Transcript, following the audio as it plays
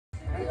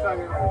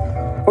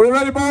Are we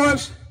ready,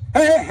 boys?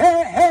 Hey,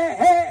 hey, hey,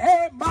 hey,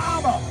 hey,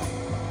 mama.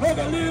 Look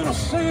at little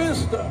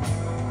sister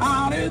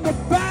out in the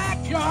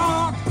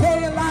backyard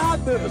playing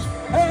like this.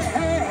 Hey,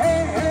 hey,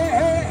 hey, hey,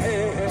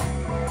 hey, hey.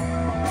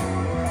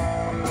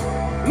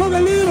 Look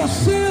at little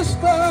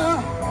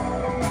sister.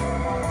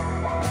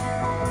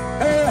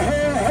 Hey,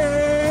 hey,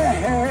 hey,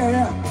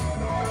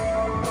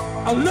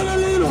 hey. Look at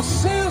little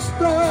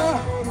sister.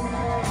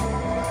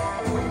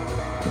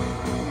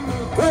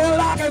 Well,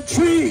 like a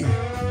tree,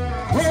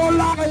 roll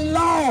like a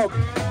log,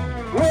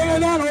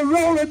 weighing and a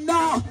rolling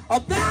now.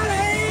 That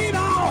ain't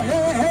all.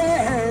 Hey, hey,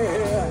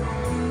 hey.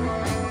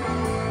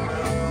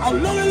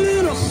 Look at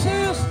little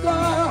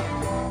sister.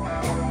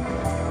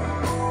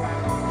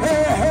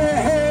 Hey, hey,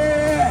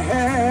 hey,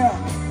 hey.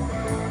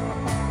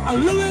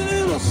 Look at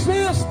little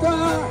sister.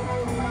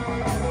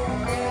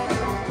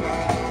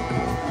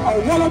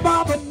 What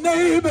about the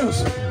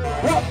neighbors?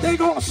 What they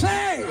gonna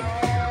say?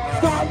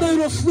 Start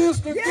little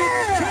sister getting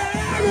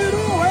carried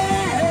away.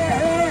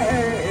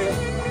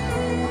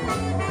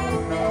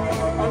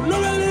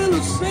 Look at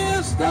little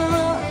sister.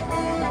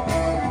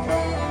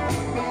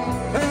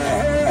 Hey,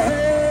 hey,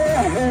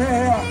 hey,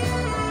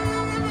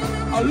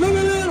 hey. Look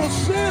at little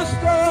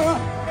sister.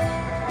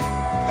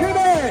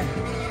 Jimmy.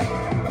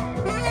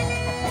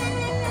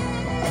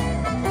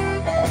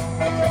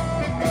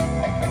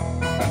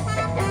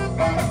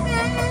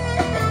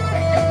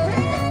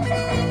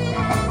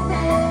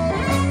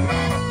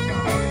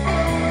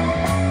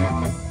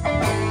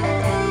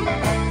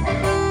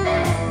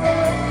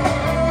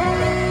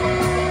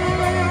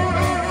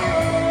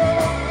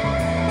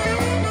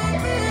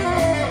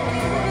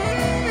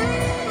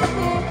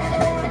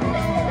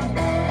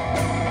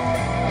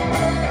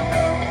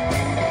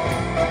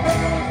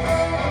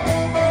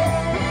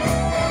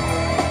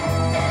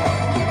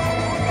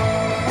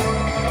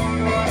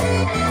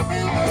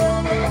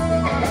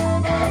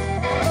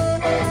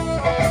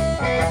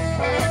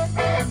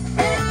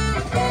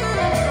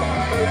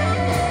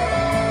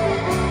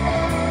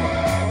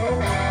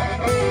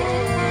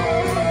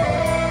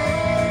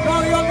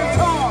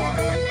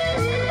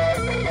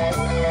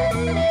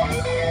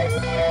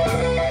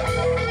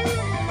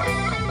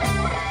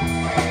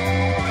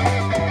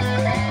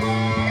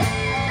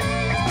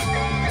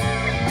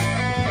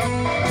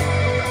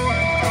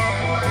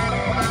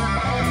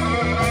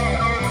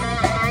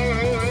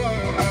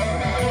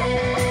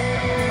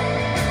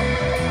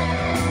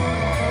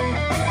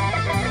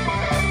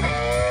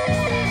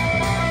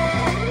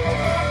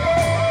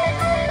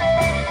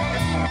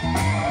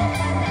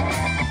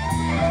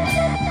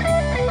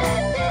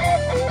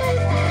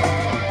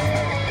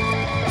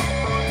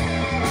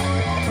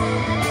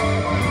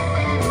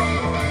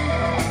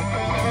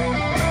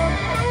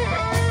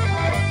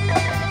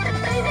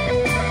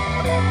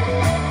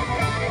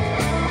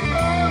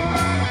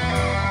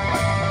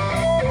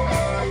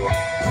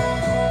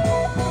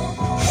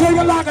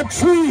 Shaking like a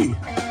tree,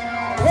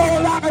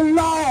 roll like a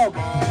log,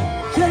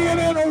 shaking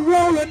and a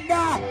rolling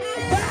now.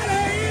 That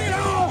ain't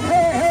all.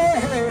 Hey, hey,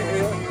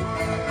 hey.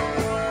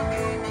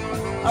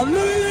 A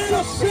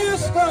little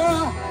sister.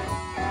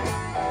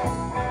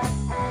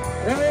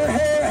 Hey,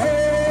 hey,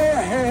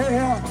 hey,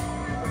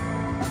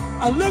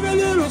 hey. Look at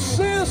little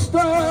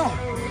sister.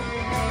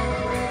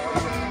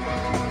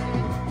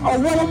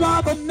 What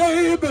about the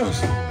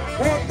neighbors?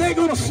 What they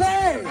gonna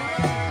say?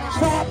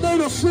 Stop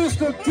little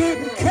sister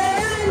getting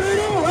carried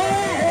away.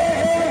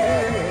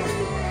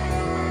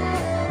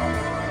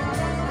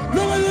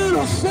 Look at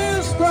little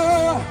sister.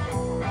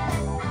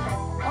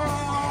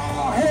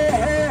 Oh, hey,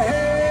 hey,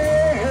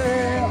 hey,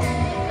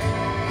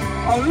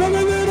 hey. Look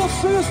at little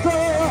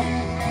sister.